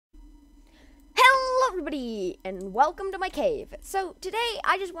everybody, and welcome to my cave. So today,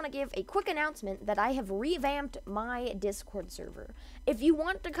 I just want to give a quick announcement that I have revamped my Discord server. If you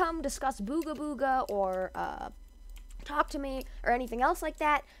want to come discuss Booga Booga or talk to me or anything else like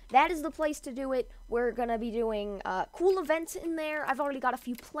that, that is the place to do it. We're going to be doing cool events in there. I've already got a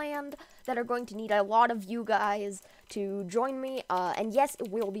few planned that are going to need a lot of you guys to join me. And yes, it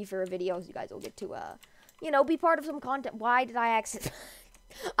will be for a video, so you guys will get to, be part of some content. Why did I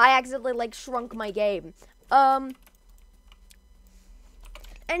accidentally, like, shrunk my game. And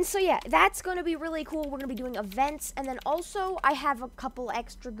so, yeah, that's going to be really cool. We're going to be doing events. And then also, I have a couple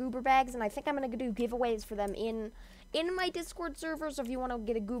extra goober bags. And I think I'm going to do giveaways for them in my Discord server. So if you want to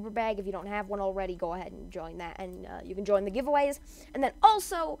get a goober bag, if you don't have one already, go ahead and join that. And you can join the giveaways. And then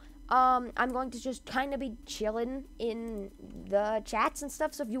also, I'm going to just kind of be chilling in the chats and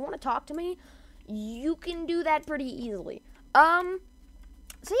stuff. So if you want to talk to me, you can do that pretty easily.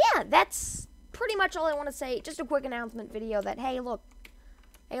 So yeah, that's pretty much all I want to say. Just a quick announcement video that, hey look,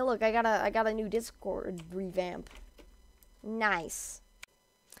 I got a new Discord revamp. Nice.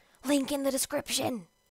 Link in the description.